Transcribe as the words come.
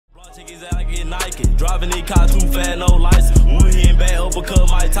Check his ass like it Nike. Driving these cars too fast, no license. When he in back, uppercut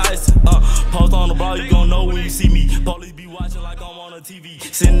Mike Tyson. Post on the block, you gon' know when you see me. Police be watching like I'm on a TV.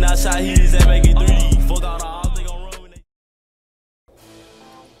 Sitting outside, hit his ass, make it 3D. Fuck all the odds, they gon' run when they.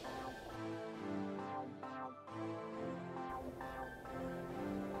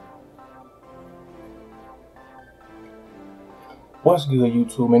 What's good,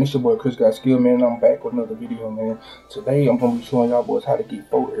 YouTube, man? It's your boy Chris Got Skill, man, and I'm back with another video, man. Today, I'm going to be showing y'all boys how to get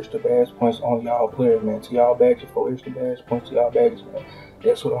 4 extra badge points on y'all players, man. To y'all badges, 4 extra badge points to y'all badges, man.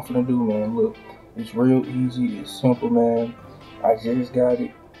 That's what I'm finna do, man. Look, it's real easy. It's simple, man. I just got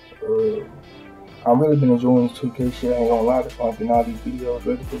it. I've really been enjoying this 2K shit. I ain't gonna lie, I'm getting all these videos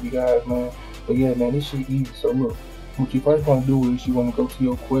ready for you guys, man. But yeah, man, this shit easy. So look, what you first want to do is you want to go to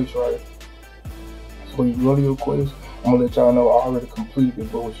your quest, right? So when you go to your quest, I'm gonna let y'all know I already completed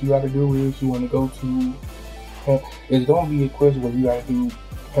it, but what you gotta do is you wanna go to, it's gonna be a quest where you gotta do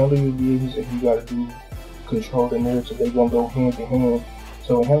handle your business and you gotta do control the narrative. They gonna go hand in hand.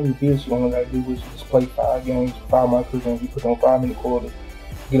 So in handle your business, you only gotta do is just play 5 games, 5 mycareer games. You put on 5-minute quarters,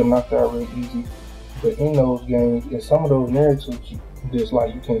 get them knocked out real easy. But in those games, in some of those narratives, just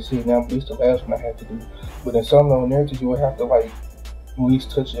like you can't see it now, but it's the last one I have to do. But in some of those narratives, you will have to like at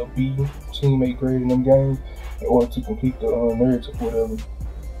least touch a B teammate grade in them games in order to complete the narrative or whatever.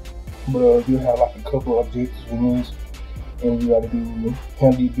 But you have like a couple of objectives in this, and you gotta do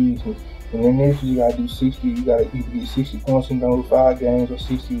handle your business. And then next you gotta do 60. You gotta either get 60 points in those 5 games or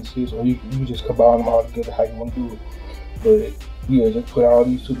 60 assists, or you just combine them all together how you want to do it. But yeah, just put all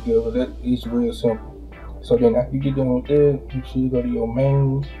these two together. That is real simple. So then after you get done with that, you should go to your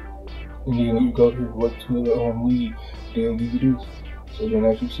mains, and then you go here what to the league. Then you do this. So then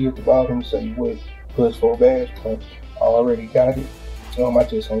as you see at the bottom, say what plus 4 badge points. I already got it. I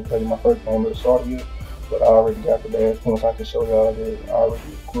just ain't played my first game at the start yet, but I already got the badge points. I can show y'all that I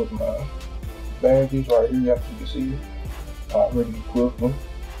already equipped my badges right here. After you can see it, I already equipped them.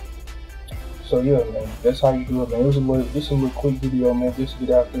 So yeah, man, that's how you do it, man. This is a little quick video, man, just to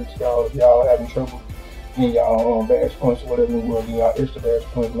get out there to y'all. If y'all having trouble getting y'all badge points or whatever in the world, getting y'all extra badge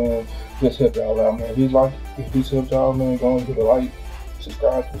points, man, just help y'all out, man. If this helps y'all, man, go and hit a like,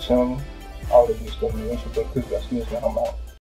 subscribe to the channel, all the good stuff, man. It's your boy Chris Got Skill, man. I'm out.